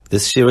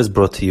This year is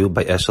brought to you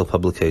by Eshel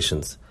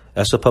Publications.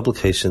 Eshel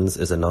Publications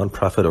is a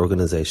non-profit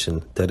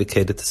organization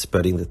dedicated to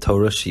spreading the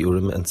Torah,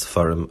 Shiurim, and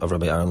Sefarim of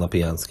Rabbi Aaron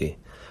Lapiansky.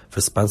 For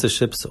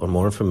sponsorships or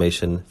more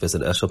information,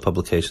 visit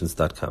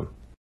eshelpublications.com.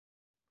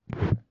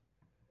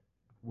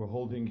 We're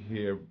holding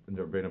here in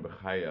the Rebbeinu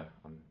Bechaya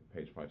on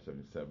page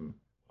 577,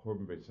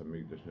 Churban Beis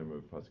Hamikdash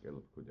Nimur Pasuk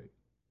Elef Pekudei.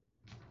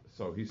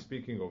 So he's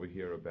speaking over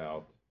here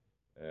about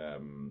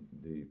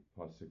the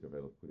Pasuk of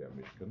Elef Pekudei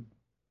Mishkan.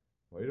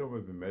 The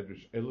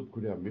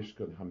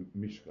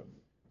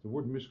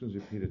word Mishkan is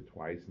repeated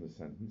twice in the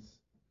sentence.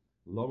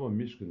 Lama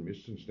Mishkan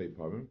Mishkan Shtei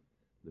Pamim.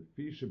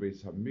 Lefisha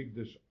Beis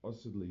Hamikdash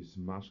Osed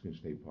Lehismashkin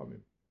Shtei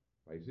Pamim.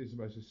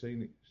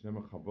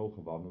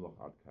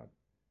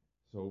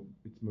 So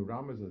it's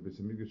Meramas that Beis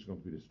Hamikdash is going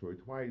to be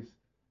destroyed twice,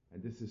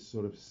 and this is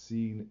sort of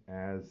seen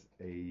as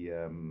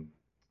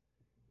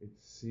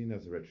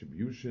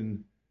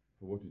retribution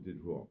for what you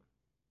did wrong.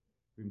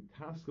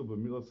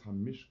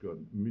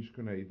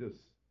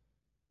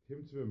 If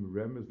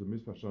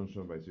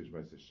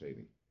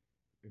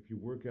you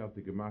work out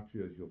the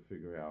gematrias, you'll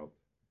figure out,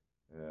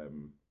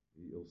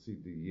 you'll see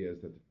the years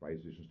that the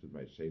Bayis Rishon stood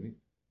by Sheni.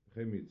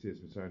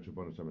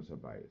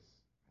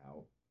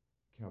 How?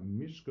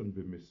 Mishkan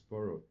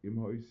b'misporo im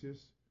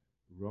ha'oisius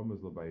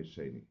ramaz l'bayis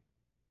Sheni.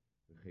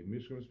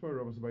 Mishkan b'misporo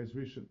ramaz l'bayis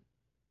Rishon.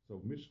 So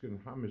Mishkan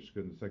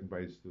HaMishkan, the second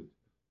Bayis stood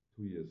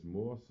 2 years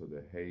more, so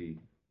the hay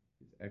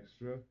is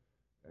extra.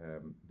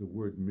 The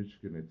word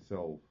Mishkan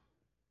itself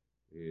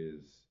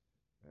is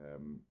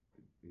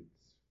it's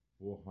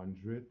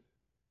 410,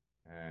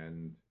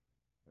 and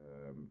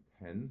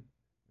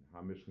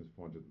HaMishkan is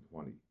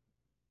 420.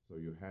 So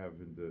you have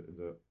in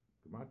the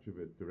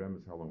Gematria, the Rem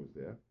is how long is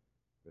there?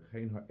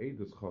 V'chein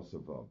ha'edus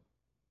chosavav.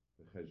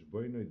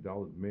 V'cheshboinoi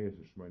daled meis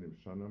v'shmoinim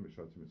shana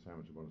mishatzim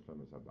misayim shabonos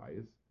lemes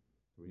habayis.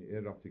 So when you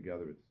add it up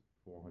together, it's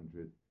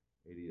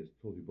 480 years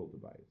till you built the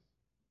bayis.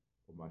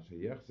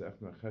 U'mashayech ze'ech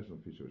na'cheshon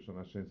fisher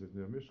v'shana shen says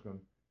near Mishkan.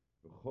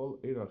 V'chol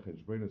eila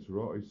cheshboinus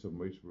ro'ois of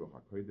Moshe Baruch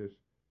HaKodesh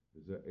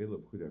v'zeh eila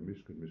b'chudei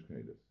Mishkan Mishkan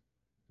edus.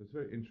 So it's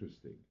very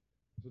interesting.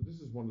 So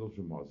this is one of those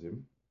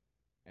Ramazim,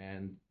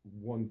 and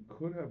one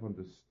could have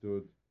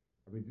understood,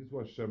 these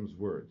were Hashem's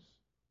words.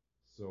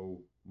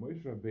 So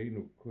Moshe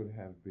Rabbeinu could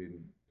have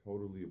been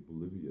totally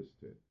oblivious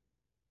to it.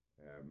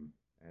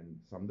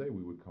 And someday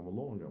we would come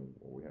along,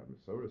 or we have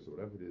Masoros or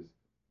whatever it is,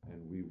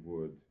 and we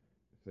would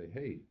say,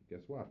 hey,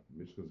 guess what?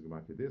 Mishkan's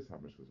Gematria this,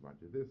 HaMishkan's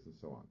Gematria this, and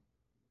so on.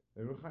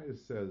 And Rechaya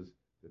says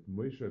that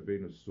Moshe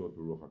Rabbeinu sought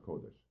the Ruach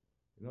HaKodesh.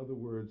 In other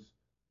words,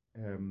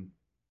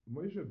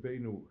 Moshe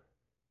Rabbeinu,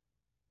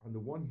 on the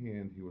one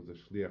hand, he was a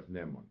Shliach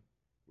Neman,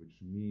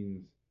 which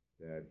means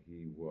that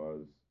he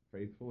was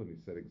faithful and he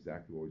said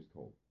exactly what he was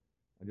told.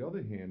 On the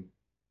other hand,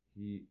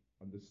 he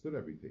understood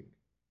everything.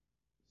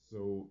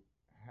 So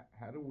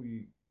how do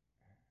we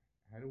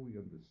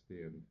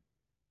understand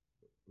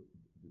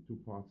the two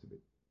parts of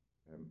it?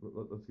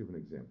 Let's give an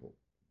example.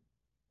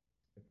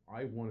 If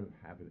I want to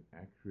have an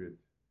accurate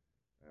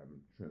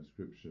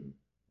transcription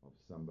of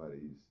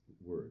somebody's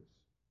words,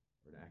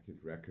 or an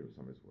accurate record of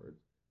somebody's words,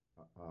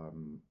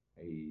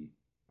 a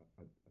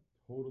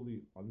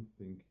totally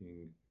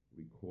unthinking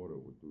recorder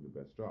would do the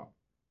best job.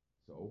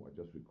 So I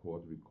just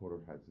record. The recorder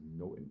has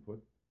no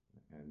input,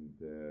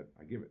 and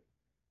I give it.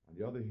 On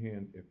the other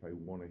hand, if I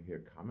want to hear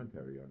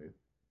commentary on it,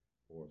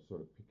 or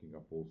sort of picking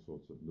up all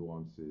sorts of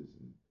nuances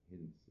and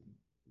hints and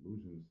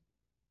allusions,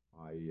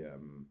 I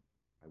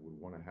would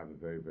want to have a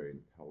very, very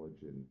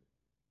intelligent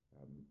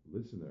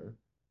listener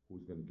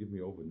who's going to give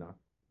me over not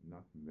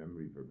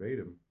memory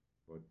verbatim,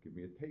 but give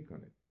me a take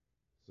on it.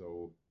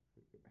 So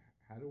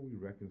how do we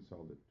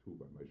reconcile the two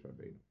by Moshe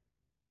Rabbeinu?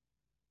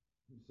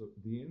 So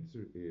the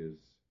answer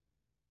is,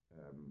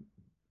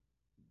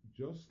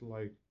 just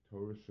like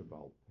Torah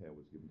Shabbal Peh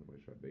was given to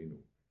Moshe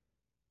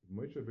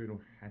Rabbeinu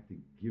had to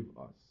give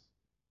us,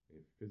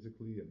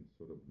 physically and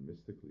sort of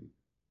mystically,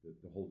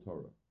 the whole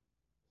Torah.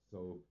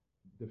 So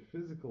the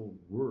physical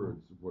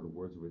words were the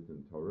words written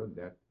in Torah, and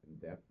that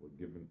were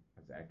given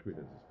as accurate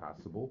as is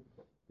possible.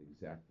 The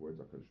exact words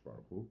are Kadosh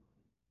Baruch Hu.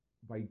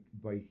 By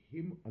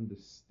him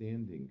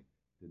understanding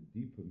the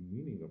deeper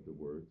meaning of the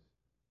words,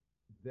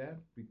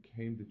 that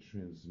became the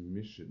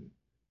transmission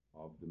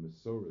of the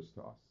Masoros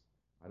to us.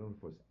 I don't know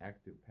if it was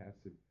active,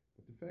 passive,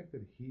 but the fact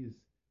that his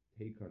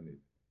take on it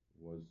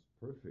was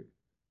perfect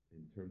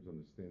in terms of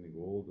understanding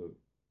all the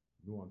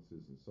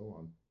nuances and so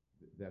on,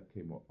 that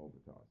came over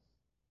to us.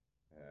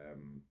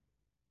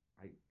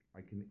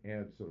 I can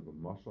add sort of a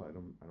mashal. I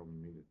don't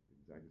mean it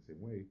exactly the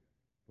same way,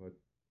 but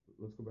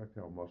let's go back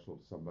to our mashal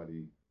of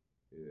somebody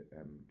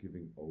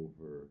giving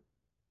over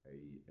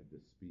the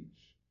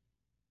speech.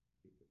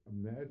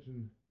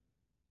 Imagine,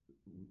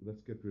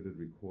 let's get rid of the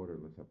recorder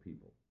and let's have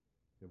people.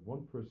 You have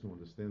one person who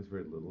understands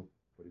very little,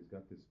 but he's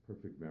got this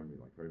perfect memory,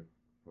 like very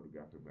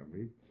photographic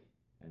memory,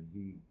 and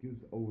he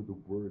gives over the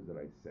words that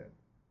I said.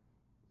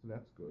 So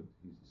that's good.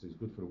 He's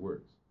good for the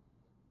words.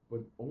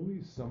 But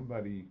only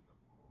somebody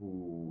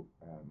who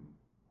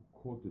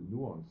caught the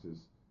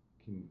nuances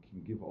can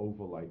give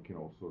over, like,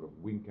 sort of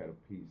wink at a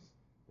piece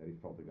that he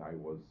felt the guy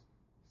was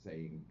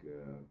saying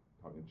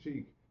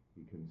cheek,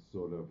 he can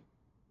sort of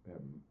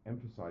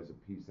emphasize a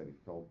piece that he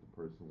felt the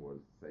person was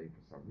saying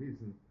for some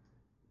reason.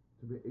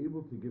 To be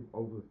able to give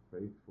over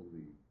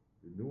faithfully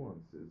the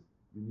nuances,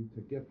 you need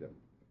to get them.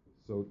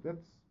 So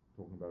that's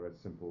talking about a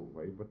simple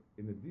way, but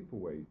in a deeper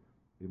way,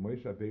 the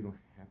Moshe Rabbeinu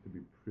had to be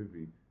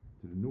privy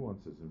to the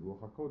nuances in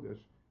Ruach HaKodesh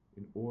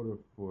in order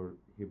for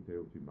him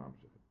to be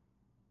mamshech.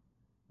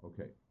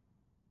 Okay,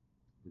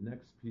 the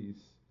next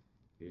piece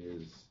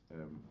is a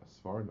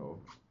Svarno,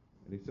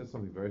 and he says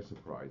something very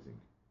surprising,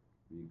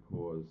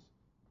 because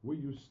we're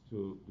used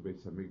to the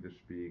Beis Hamikdash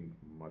being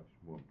much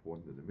more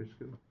important than the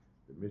Mishkan.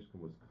 The Mishkan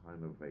was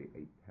kind of a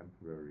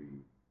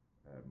temporary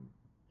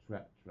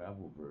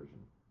travel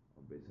version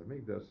of Beis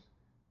Hamikdash,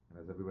 and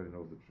as everybody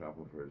knows, the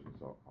travel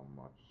versions are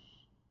much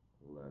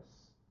less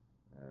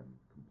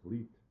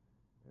complete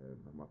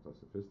and much less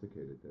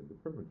sophisticated than the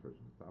permanent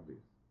version. It's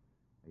obvious,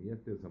 and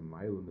yet there's a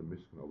mile in the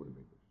Mishkan over the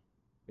Mikdash.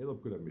 Elov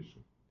Kuda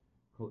Mishkan.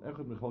 Kol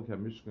echad mechalkei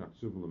Mishkan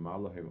aksuv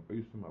l'mala hem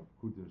oishim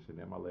apkudim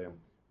shenem aleim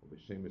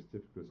u'b'shemes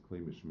tifkus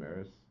kli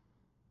mishmeres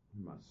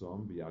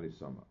masom b'yadi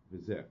sama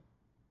v'zeh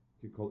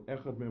ki kol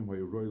echad mem hoy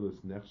roilus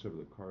nechshav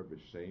l'kar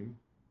b'shem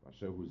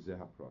v'asher hu zeh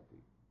haprati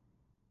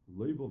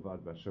label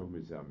vad v'asher hu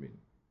mizeh amin.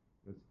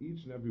 As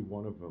each and every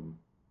one of them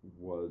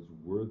was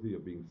worthy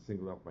of being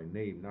singled out by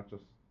name, not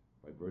just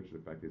by virtue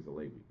of the fact he's a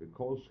Levi. The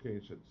kol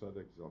shkein shet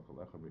tzadek zal kol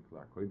echad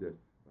mikla kodesh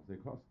as they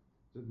cost.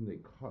 Didn't they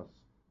cuss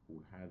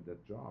who had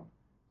that job?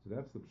 So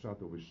that's the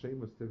pshat of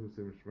Shemus Tifus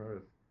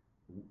Mishmeres.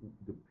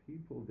 The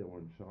people that were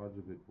in charge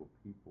of it were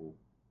people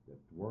that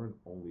weren't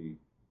only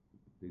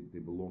they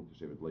belonged to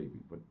Shevet Levi,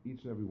 but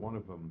each and every one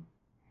of them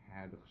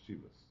had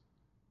chshivas.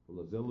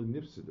 V'lazeli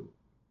nifsedu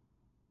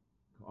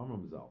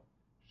ka'amam zal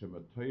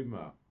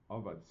shematoyma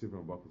avad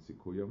sivram batel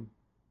sikuyam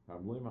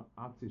tamloima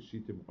atzi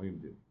shitim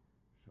oimdim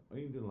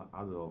she'oimdim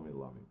la'adal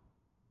melamim.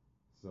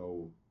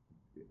 So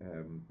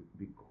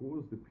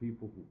because the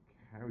people who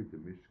carried the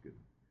Mishkan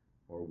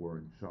or were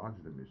in charge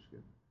of the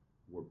Mishkan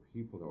were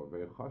people that were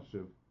very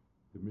chashiv,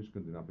 the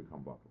Mishkan did not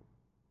become batel.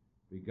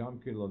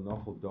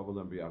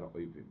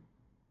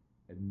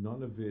 And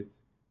none of it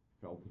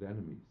fell to the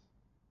enemies.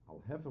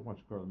 Al hefech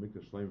mashkar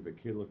mikdash shleim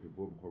v'kelach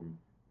v'bum chum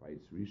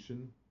b'ayis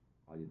rishon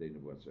al yedei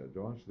nevuas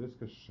Adon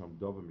shliska sham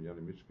dava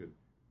miyani Mishkan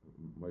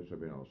Moshe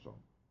Rabbeinu al Sham.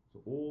 So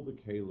all the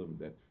kalim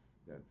that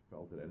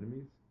fell to the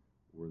enemies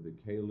were the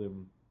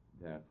kalim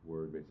that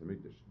were Beis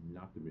Hamikdash,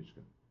 not the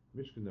Mishkan.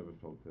 Mishkan never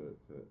fell to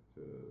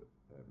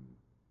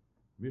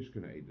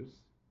Mishkan Eidos.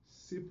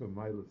 Sipa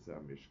Milas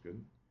Mishkan.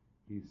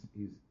 He's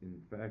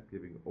in fact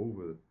giving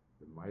over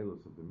the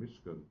Milas of the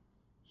Mishkan.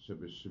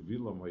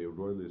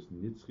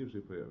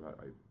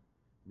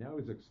 Now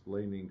he's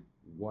explaining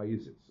why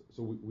is it.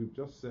 So we've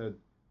just said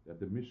that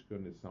the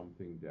Mishkan is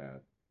something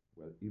that,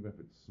 well, even if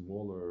it's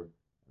smaller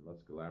and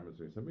less glamorous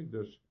than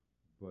Hamikdash,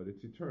 but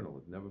it's eternal.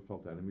 It never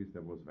felt enemies,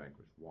 never was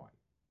vanquished. Why?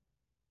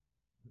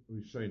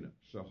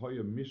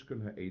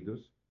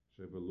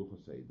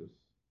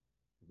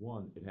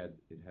 One, it had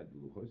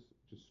luchos,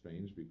 which is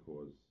strange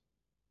because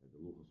the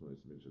luchos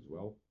was mentioned as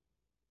well.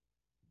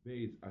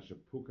 Beis asher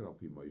pukar al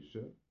pi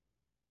Moshe.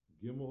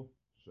 Gimel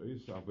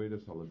shoyis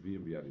avedas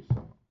halavim b'yadi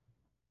sama.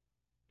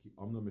 Ki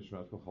amna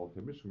mishrat kol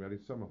chalkei mishkan b'yadi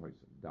sama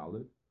hoysem.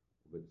 Dalet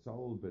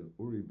ubetzalel ben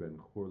Uri ben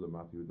Chur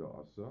lemat Yehuda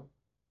asa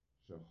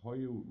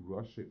shehoyu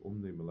rashi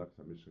umnei melech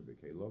hamishkan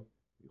v'kelov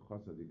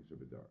yichas adik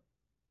shebedar.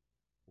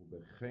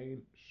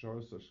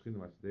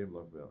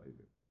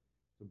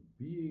 So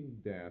being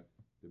that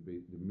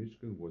the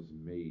Mishkan was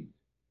made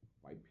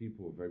by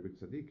people of very big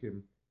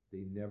tzaddikim,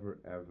 they never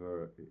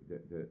ever, it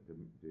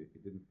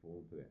didn't fall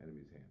into the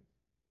enemy's hands.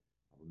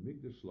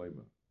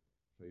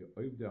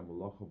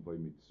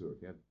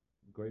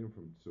 Going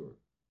from Tzur,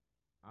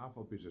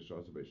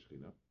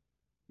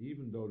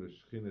 even though the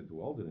Shechina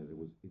dwelled in it,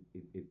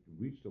 it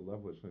reached a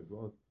level of Shechina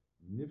dwelled,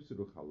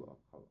 nifsidu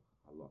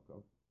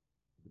halakav,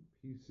 the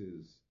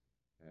pieces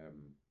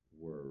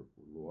were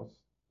lost,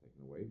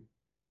 taken away.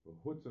 You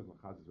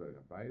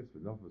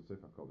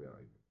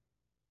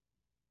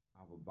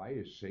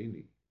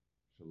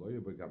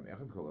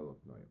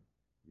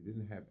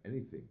didn't have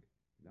anything,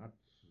 not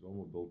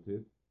Shlomo built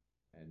it,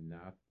 and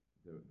not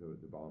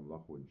the Baal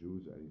Malach were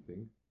Jews or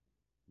anything.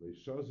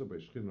 First of all,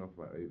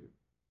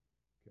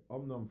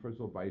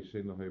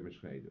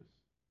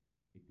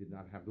 it did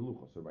not have the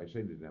luchos, so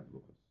Baishen didn't have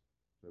luchos.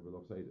 So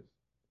Beloch Seidus.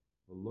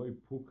 V'loy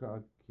puka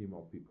kim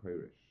al pi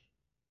koresh.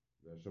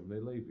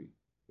 Levi.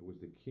 It was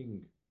the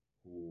king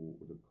who,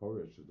 the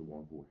Koresh is the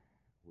one who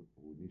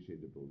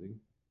initiated the building,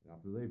 and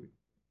after Levi.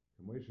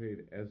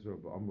 Kamoished Ezra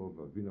ba'amov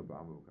v'avina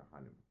ba'amov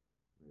kahanim.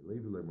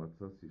 Levi le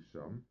matzasi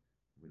sham.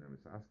 When I'm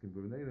asking,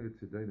 v'vneina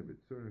tzedayna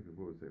b'tzur and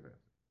kavur sefer.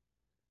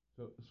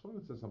 So Shlomo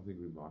says something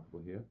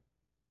remarkable here.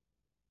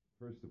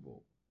 First of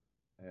all,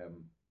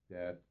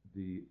 that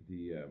the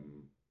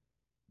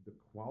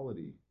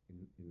quality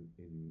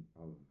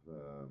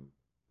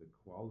the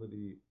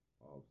quality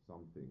of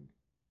something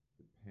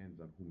depends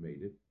on who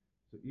made it.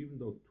 So even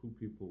though two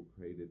people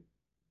created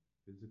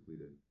physically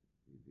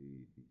the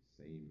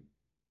same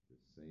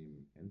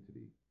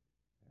entity,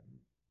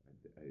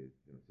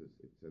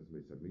 it says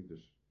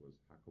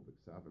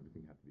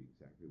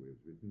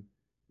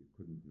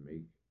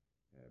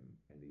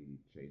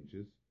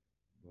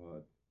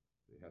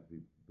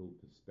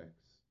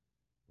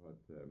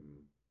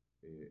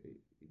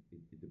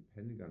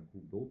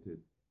who built it,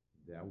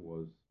 that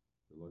was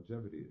the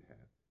longevity it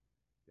had.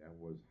 That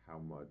was how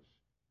long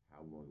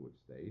it would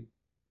stay.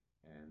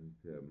 And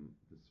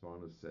the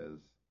Sforno says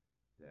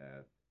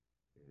that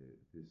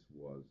this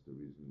was the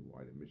reason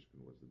why the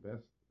Mishkan was the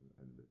best,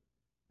 and the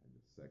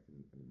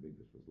second, and the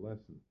Mikdash was less,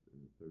 and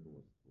the third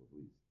one was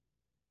least.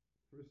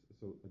 First,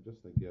 so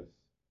just I guess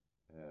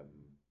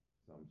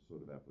some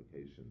sort of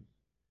applications.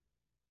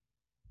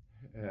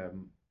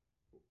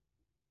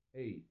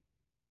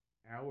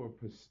 Our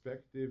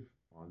perspective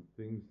on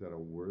things that are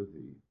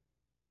worthy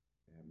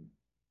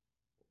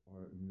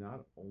are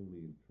not only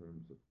in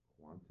terms of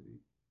quantity,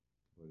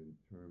 but in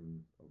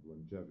terms of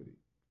longevity.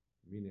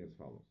 Meaning as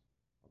follows.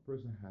 A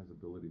person has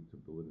ability to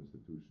build an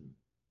institution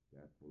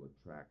that will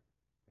attract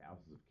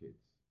thousands of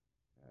kids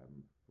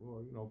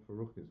for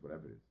ruchnis,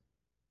 whatever it is.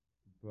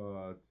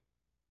 But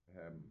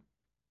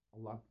a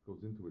lot that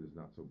goes into it is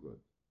not so good.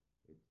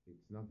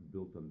 It's not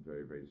built on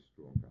very, very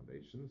strong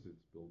foundations.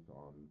 It's built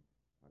on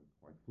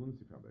quite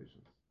flimsy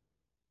foundations.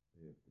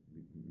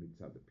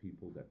 Mitzad the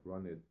people that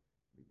run it,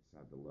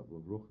 mitzad the level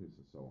of ruchnis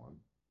and so on,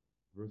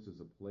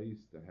 versus a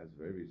place that has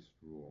very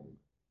strong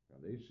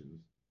foundations,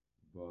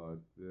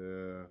 but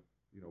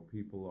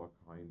people are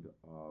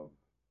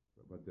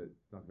but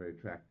it's not very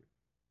attractive.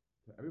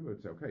 So everybody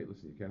would say, okay,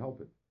 listen, you can't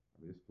help it. I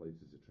mean, this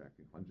place is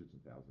attracting hundreds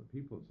and thousands of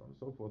people and so on and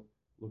so forth.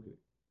 Look at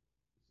it.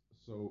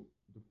 So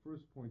the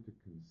first point to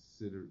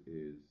consider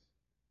is,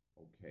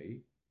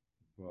 okay,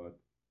 but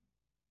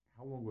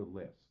how long will it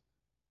last?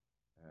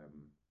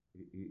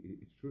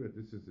 It's true that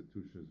this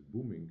institution is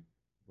booming,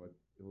 but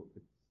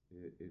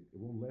it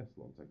won't last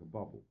long. It's like a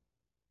bubble,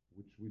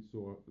 which we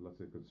saw, let's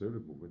say,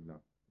 conservative movement,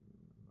 not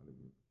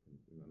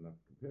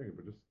comparing it,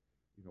 but just,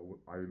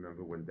 I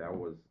remember when it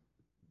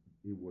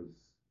was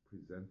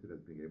presented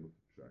as being able to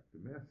attract the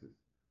masses.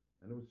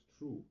 And it was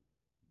true,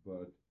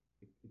 but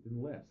it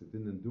didn't last, it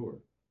didn't endure.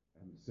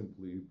 And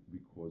simply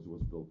because it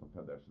was built on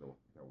foundation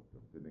that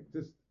didn't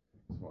exist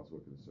as far as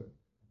we're concerned.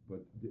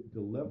 But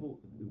the level,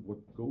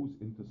 what goes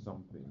into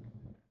something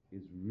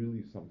is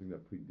really something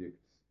that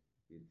predicts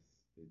its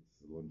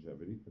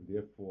longevity, and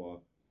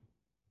therefore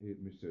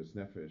Mr.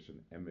 Nefesh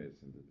and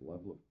Emes and the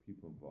level of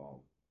people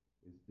involved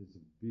is a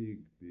big,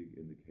 big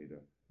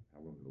indicator of how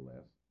long it'll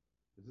last.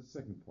 There's a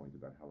second point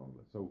about how long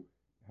it'll last. So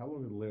how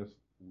long it'll last,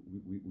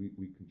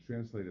 we can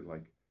translate it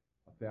like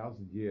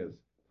 1,000 years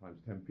times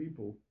 10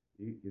 people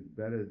is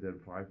better than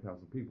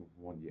 5,000 people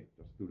for 1 year.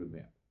 Just do the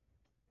math.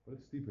 But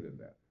it's deeper than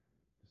that.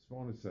 The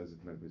Sforno says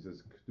it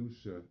says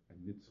Kedusha and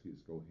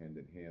Nitzchias go hand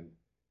in hand.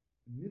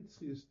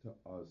 Nitzchias to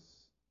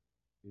us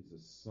is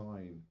a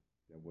sign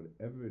that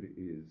whatever it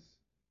is,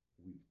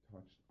 we've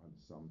touched on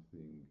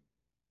something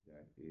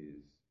that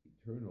is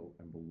eternal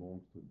and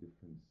belongs to a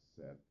different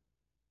set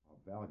of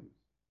values.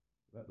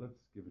 Let's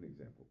give an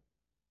example.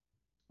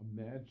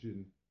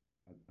 Imagine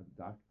a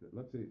doctor,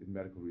 let's say in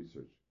medical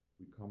research,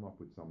 we come up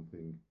with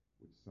something,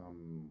 with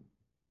some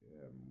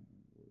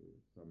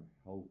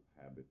health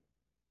habit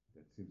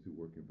that seems to be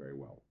working very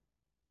well.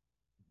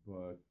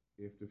 But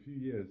after a few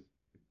years,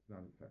 it's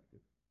not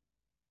effective.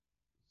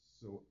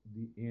 So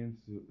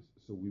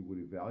we would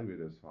evaluate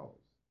it as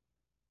follows.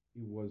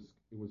 It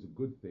was a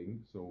good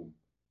thing, so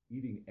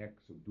eating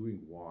X or doing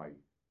Y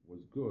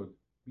was good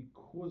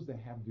because they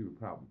happened to be a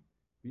problem.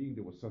 Being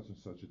there was such and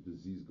such a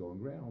disease going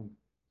around,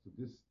 so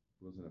this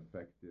was an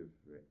effective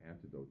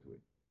antidote to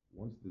it.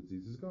 Once the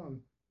disease is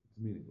gone, it's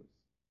meaningless.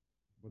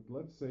 But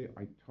let's say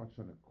I touch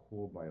on a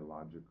core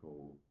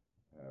biological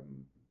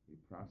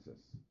process,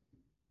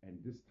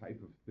 and this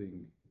type of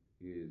thing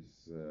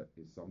is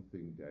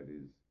something that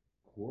is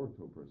core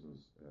to a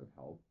person's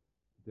health,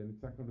 then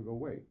it's not going to go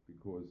away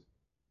because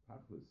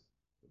tachlis,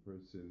 the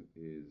person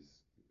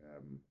is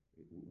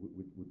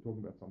we're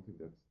talking about something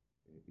that's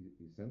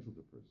essential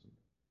to a person.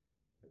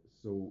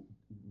 So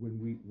when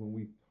we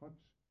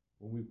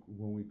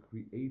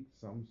create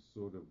some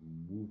sort of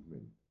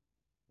movement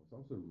or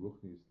some sort of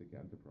ruchnistic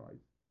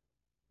enterprise,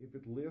 if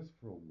it lasts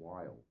for a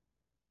while,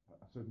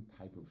 a certain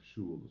type of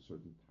shul, a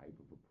certain type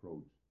of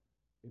approach,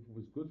 if it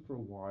was good for a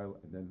while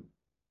and then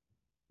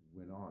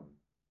went on,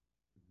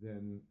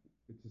 then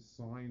it's a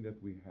sign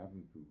that we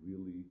haven't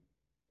really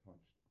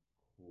touched a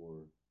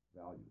core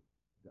value.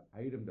 The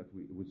item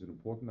it was an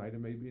important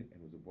item maybe, and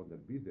it was important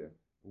that it be there,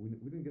 but we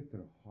didn't get to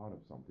the heart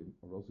of something,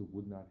 or else it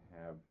would not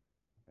have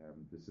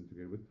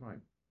disintegrated with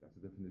time. That's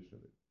the definition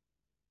of it.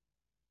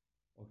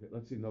 Okay,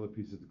 let's see another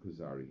piece of the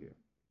Kuzari here.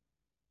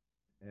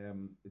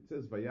 It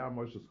says,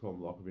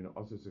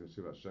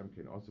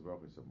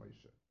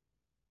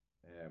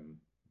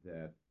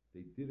 that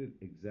they did it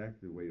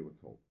exactly the way they were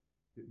told.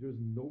 There's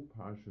no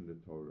parsha in the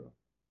Torah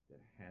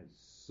that has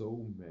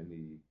so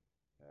many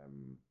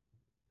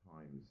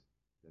times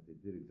that they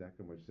did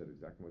exactly what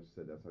Hashem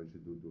said, that's how you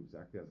should do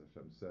exactly as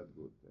Hashem said,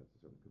 good, as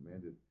Hashem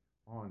commanded,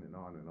 on and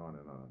on and on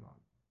and on and on.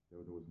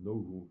 There was no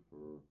room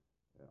for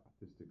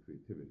artistic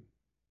creativity.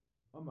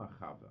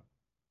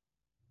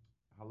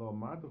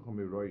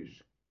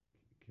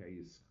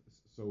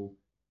 So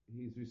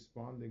he's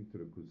responding to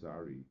the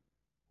Kuzari,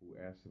 who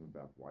asked him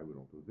about why we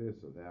don't do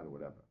this or that or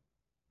whatever.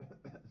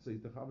 So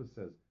the Chavah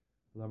says,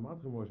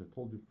 Lamat Moshe, I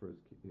told you first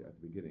at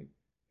the beginning,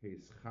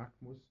 Heis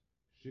Chakmus,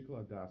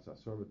 Shikla Das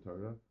Asor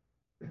Torah,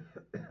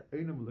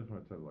 Einam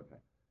Lichma Torah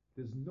Lakai.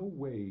 There's no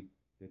way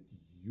that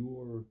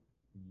your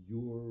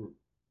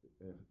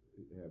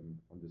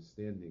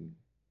understanding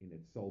in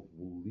itself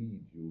will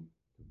lead you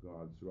to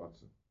God's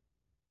Ratzon.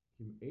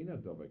 Kim Eina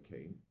Dova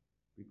came,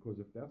 because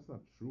if that's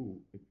not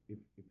true, if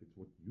it's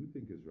what you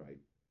think is right,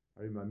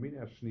 I mean, Mamine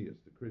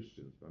Ashnias, the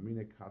Christians,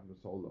 Mamine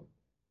Kadmus Olam,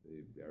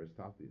 the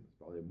Aristotelians,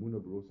 Balayamuna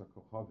Barosa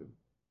Kochavim,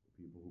 the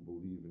people who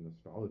believe in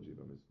astrology,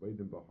 the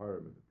Misvaidim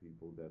Baharim, the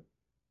people that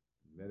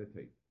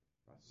meditate,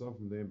 those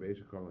who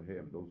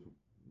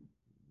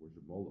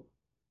worship Moloch.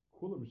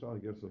 Kulam Shal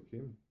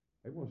Gersokim,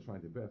 everyone's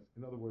trying their best.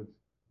 In other words,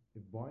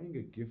 if buying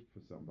a gift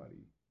for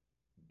somebody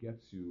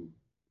gets you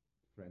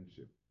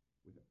friendship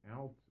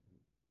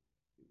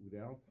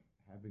without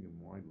having in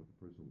mind what the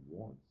person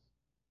wants,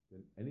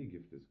 then any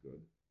gift is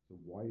good. So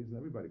why isn't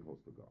everybody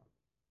close to God?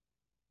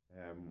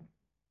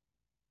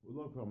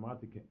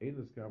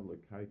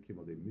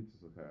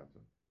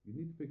 You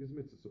need to pick his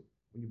mitzvah. So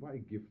when you buy a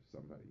gift for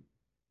somebody,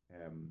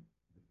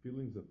 the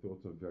feelings and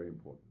thoughts are very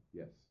important.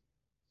 Yes.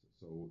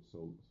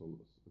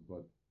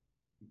 But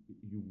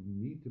you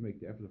need to make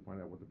the effort to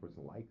find out what the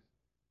person likes.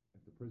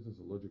 If the person is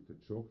allergic to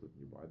chocolate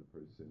and you buy the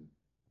person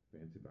a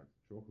fancy box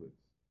of chocolates,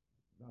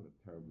 it's not a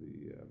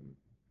terribly a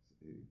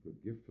good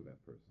gift for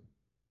that person.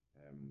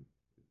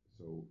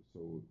 So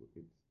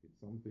it's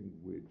something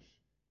which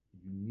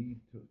you need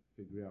to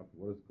figure out,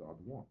 what does God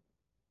want.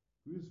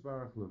 Only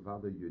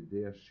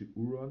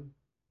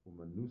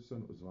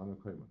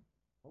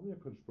a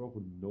Kodesh Baruch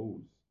Hu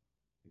knows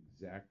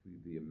exactly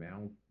the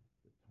amount,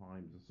 the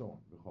times, and so on.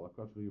 It's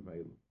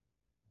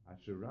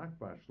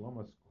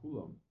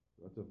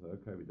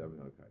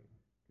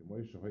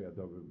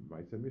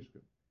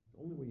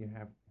only when you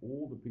have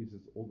all the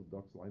pieces, all the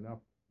ducks line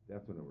up,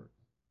 that's when it works.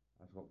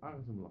 It's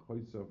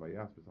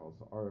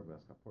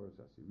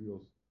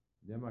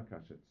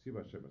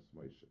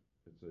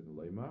in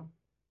Lema,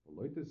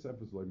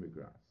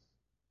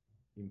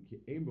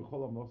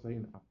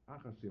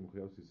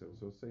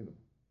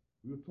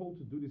 we were told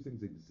to do these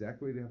things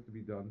exactly they have to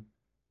be done.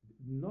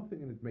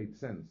 Nothing in it made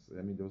sense.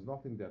 I mean, there was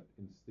nothing that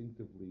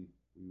instinctively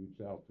we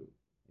reached out to.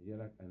 And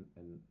yet, and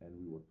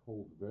we were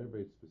told very,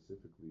 very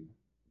specifically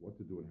what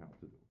to do and how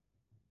to do.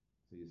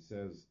 So he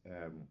says,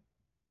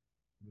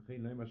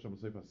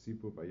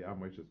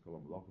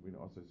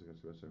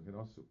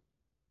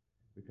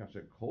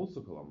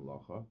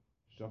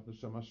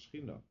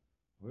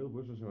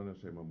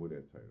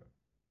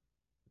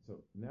 so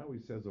now he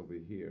says over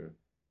here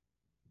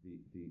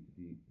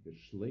the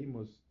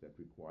shleimus that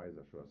requires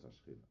Asheras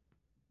Hashchina,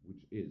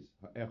 which is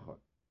ha'echad.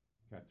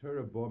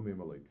 HaTorah bo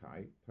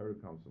me'malokai, Torah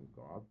comes from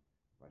God.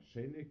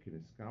 V'asheni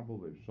k'niskabel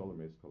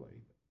v'sholem es kol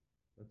ha'ida.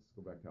 Let's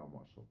go back to our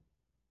mashal.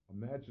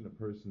 Imagine a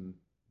person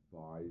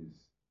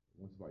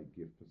wants to buy a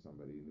gift for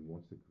somebody and he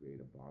wants to create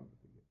a bond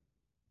with the gift.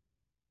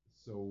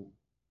 So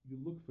you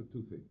look for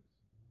two things.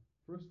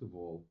 First of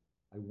all,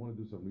 I want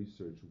to do some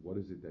research. What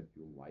is it that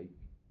you like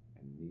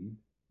and need?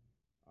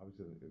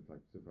 Obviously, it's like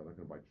if I'm not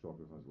going to buy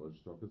chocolates, I'm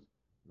allergic to chocolates.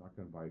 I'm not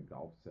going to buy a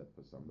golf set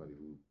for somebody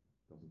who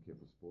doesn't care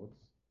for sports.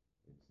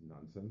 It's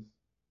nonsense.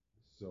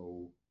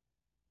 So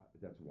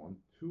that's one.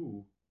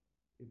 Two,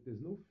 if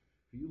there's no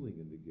feeling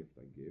in the gift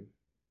I give,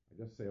 I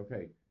just say,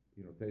 okay,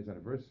 today's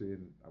anniversary,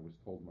 and I was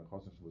told my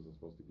chassan wasn't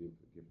supposed to give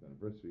a gift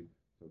anniversary,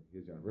 so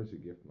here's your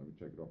anniversary gift, and let me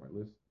check it off my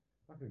list.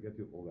 I'm not going to get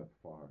you all that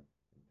far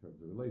in terms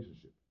of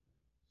relationship.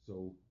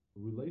 So a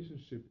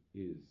relationship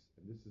is,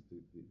 and this is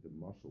the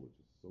muscle, which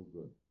is so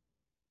good,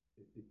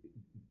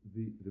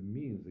 the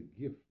means, the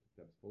gift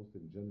that's supposed to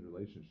engender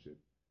relationship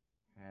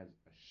has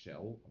a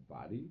shell, a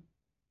body,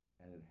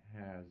 and it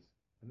has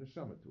a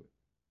neshama to it.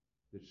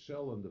 The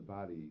shell and the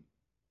body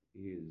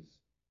is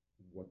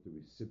what the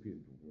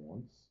recipient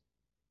wants.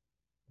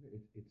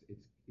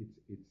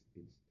 It's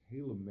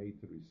tailor-made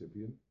to the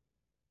recipient.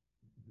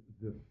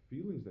 The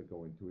feelings that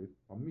go into it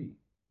are me.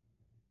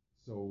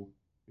 So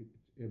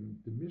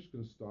the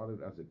Mishkan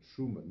started as a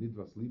truma,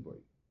 nidvas liboy,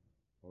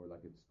 or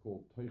like it's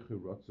called toiche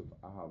rotzuf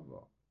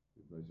ahava,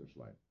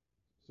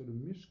 so the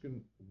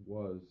Mishkan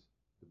was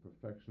the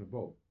perfection of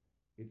both.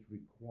 It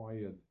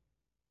required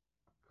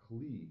a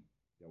kli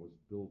that was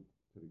built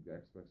to the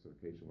exact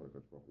specification what a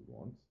Kodesh Baruch Hu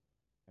wants,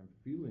 and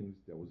feelings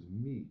that was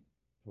me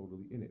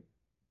totally in it.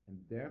 And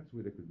that's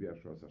where there could be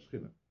Asheras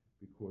Hashchina,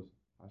 because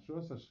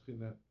Asheras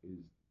Hashchina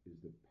is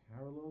the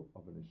parallel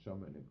of a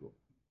neshama and a guf.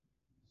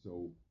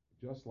 So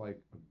just like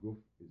a guf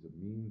is a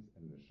means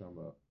and a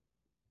neshama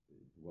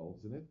dwells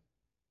in it,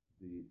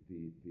 the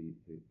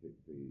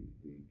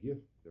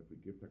gift that we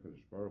give to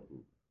HaKadosh Baruch Hu,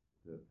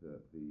 the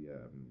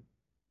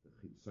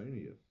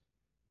chitzonius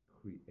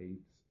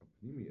creates a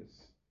pnimius,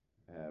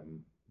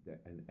 and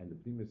the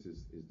pnimius is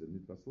the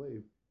nitva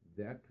slave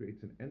that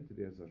creates an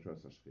entity as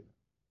Asheras Hashchina.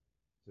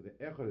 So the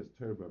echad is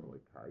Torah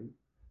b'melikai.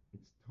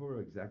 It's Torah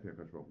exactly like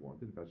HaKadosh Baruch Hu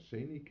wanted.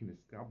 V'asheni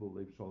k'niskabel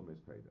leiv sholem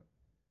es kaida.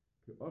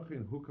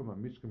 K'ochin hukam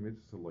ha'mishkan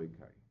mitzvah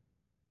loikai.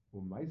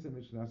 U'maisa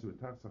mishkan asu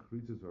v'tach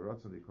sachritzes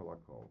v'ratzon likol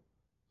hakol.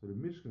 So the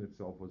Mishkan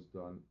itself was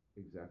done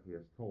exactly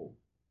as told,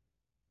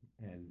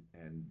 and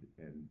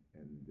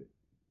it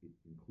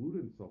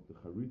included itself the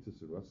Charitza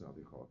Surasan Al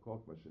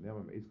Chalakot,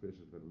 Mashanem Eis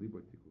Kodesh Ben Libo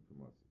Tikul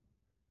Tumasi.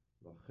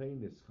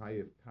 Lachain is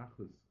Chayev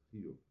Tachlis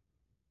Chiyuv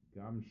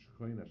Gam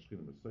Shchoin Ashchin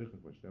Mesoichem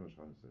Mashanem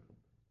Ashchin Mesoichem.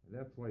 And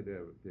that's why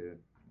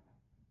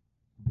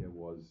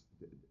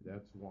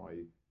that's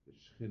why the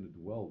Shechina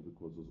dwelled,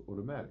 because it was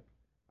automatic.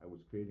 I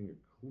was creating a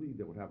Kli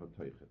that would have a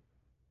Teichen.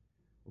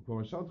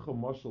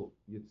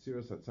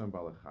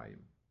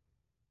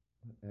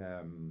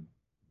 And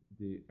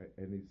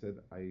he said,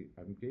 I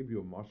gave you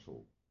a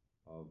mashal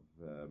of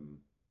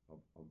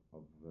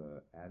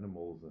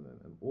animals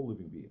and all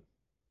living beings.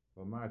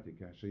 And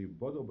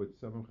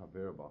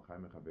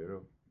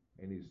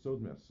he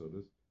sod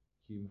me'asodas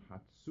kim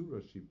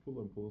hatsura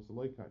shipula and pulos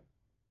aloikai.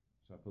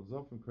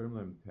 Shapalzof and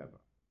kermlem teva.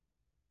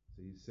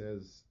 So he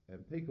says,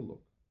 take a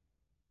look.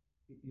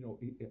 You know,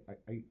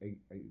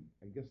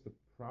 I guess the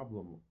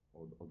problem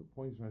or the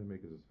point he's trying to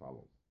make is as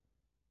follows.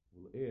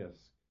 We'll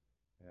ask,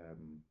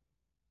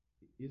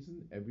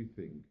 isn't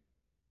everything,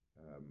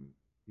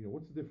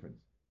 what's the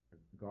difference?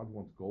 God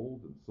wants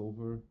gold and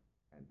silver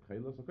and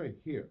tchelos. Okay,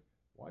 here.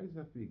 Why does it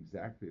have to be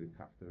exactly the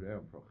kaftareh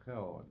and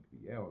prochel and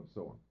kviel and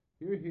so on?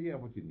 Here you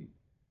have what you need.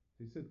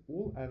 So he said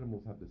all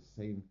animals have the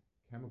same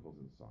chemicals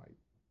inside,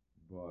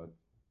 but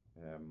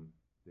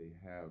they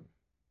have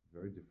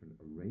very different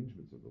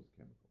arrangements of those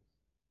chemicals.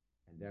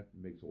 And that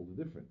makes all the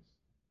difference.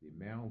 The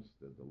amounts,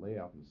 the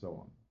layout, and so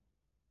on.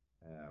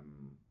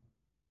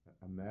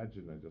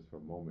 Imagine just for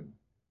a moment,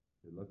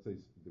 let's say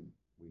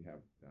we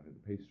have down at the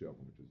pastry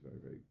oven, which is very,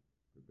 very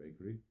good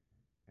bakery,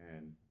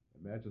 and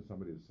imagine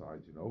somebody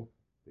decides,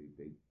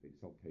 they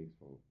sell cakes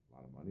for a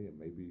lot of money, and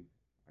maybe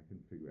I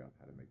can figure out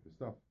how to make the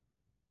stuff.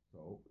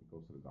 So he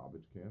goes to the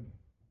garbage can,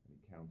 and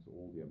he counts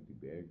all the empty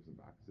bags and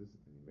boxes,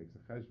 and he makes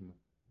a cheshbon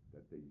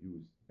that they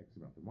use X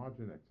amount of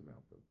margarine, X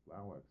amount of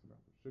flour, X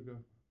amount of sugar,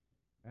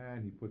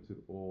 and he puts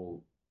it all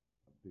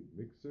in a big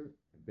mixer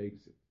and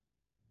bakes it.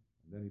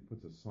 And then he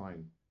puts a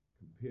sign,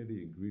 compare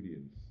the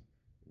ingredients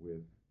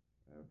with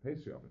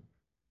pastry oven.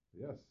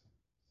 Yes,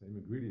 same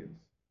ingredients,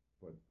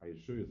 but I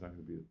assure you it's not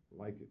going to be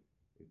like it.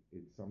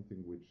 It's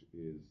something which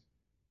is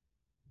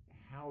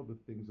how the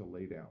things are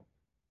laid out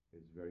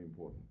is very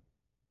important.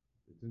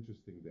 It's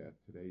interesting that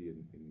today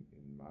in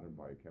modern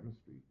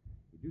biochemistry,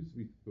 it used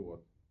to be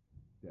thought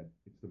that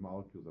it's the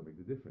molecules that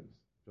make the difference,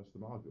 just the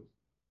molecules.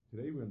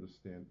 Today we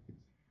understand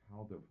it's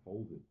how they're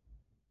folded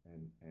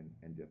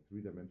and their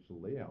three-dimensional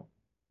layout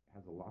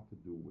has a lot to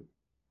do with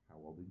how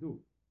well they do.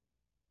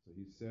 So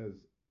he says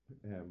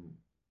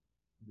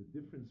the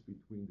difference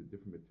between the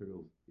different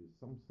materials is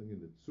something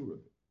in the tzura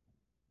of it.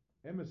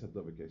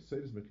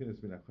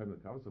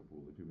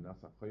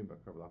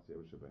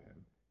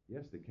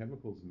 Yes, the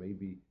chemicals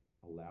maybe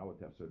allow it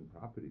to have certain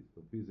properties.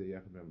 But the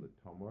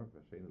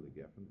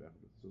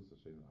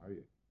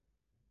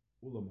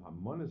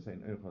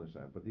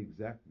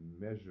exact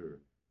measure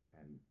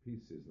and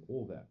pieces and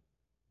all that.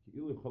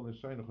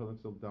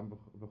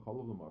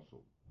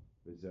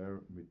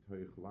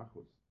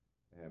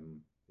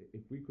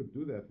 If we could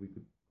do that, we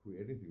could create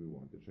anything we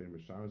want.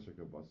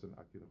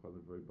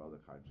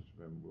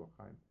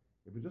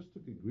 If we just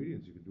took the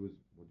ingredients, you could do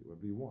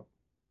whatever you want.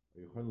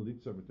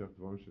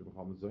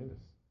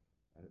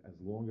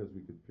 As long as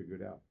we could figure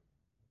it out.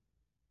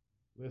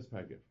 Last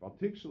paragraph. So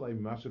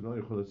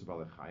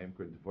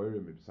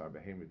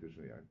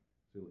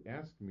you'll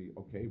ask me,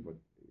 okay, but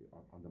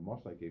on the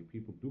mashal I gave,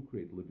 people do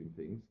create living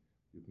things.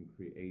 You can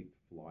create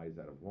flies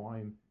out of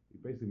wine.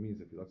 It basically means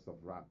if you let stuff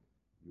rot,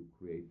 you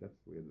create. That's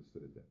the way I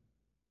understood it then.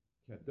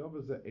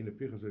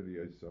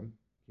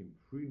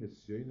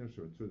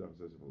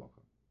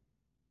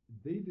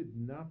 They did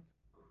not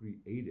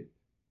create it.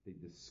 They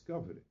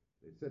discovered it.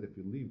 They said if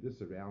you leave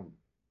this around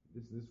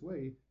this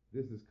way,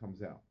 this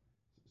comes out.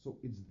 So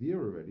it's there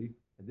already,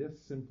 and they're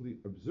simply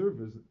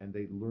observers, and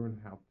they learn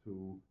how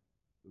to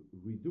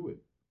redo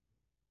it.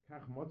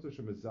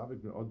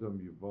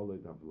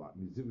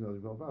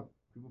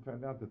 People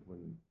found out that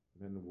when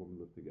men and women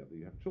live together,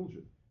 you have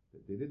children.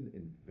 That they didn't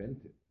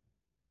invent it.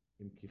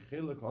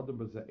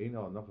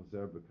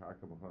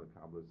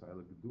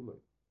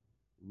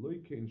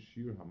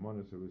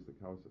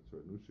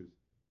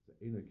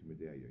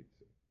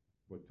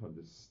 But to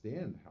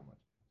understand how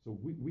much, so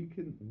we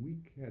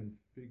can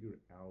figure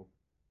out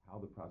how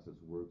the process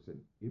works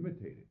and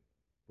imitate it,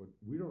 but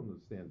we don't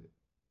understand it.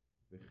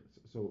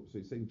 So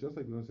he's saying just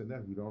like we don't understand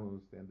that, we don't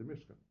understand the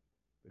Mishkan.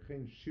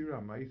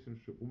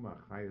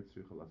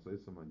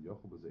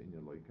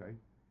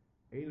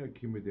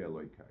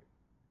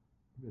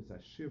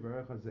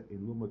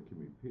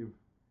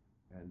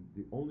 And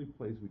the only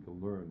place we can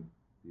learn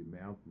the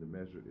amount and the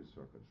measure is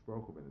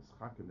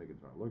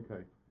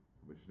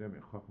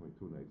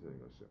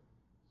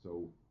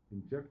so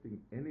injecting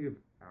any of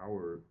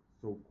our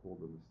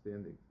so-called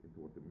understandings into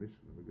what the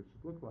mission of the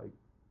should look like,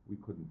 we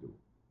couldn't do.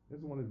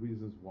 That's one of the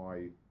reasons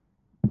why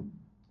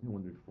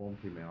when Reform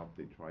came out,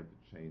 they tried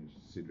to change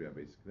Sidrei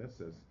Abeis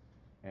Knesses,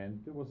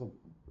 And there was a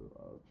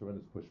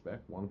tremendous pushback.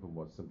 One of them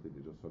was simply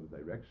they just saw the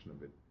direction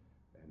of it,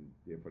 and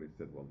therefore they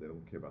said, well, they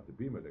don't care about the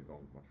bima, they're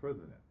going much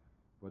further than that.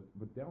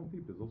 But down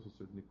deep, there's also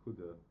certainly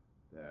kuda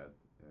that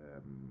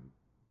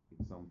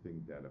it's something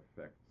that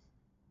affects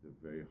the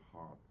very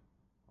heart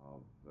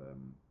of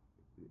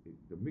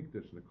the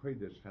mikdash, and the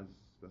kodesh has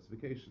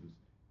specifications,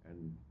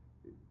 and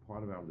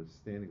part of our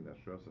understanding that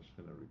Shras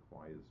Hashchina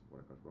requires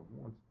what Hakadosh Baruch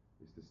Hu wants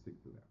is to stick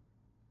to that.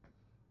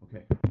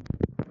 Okay.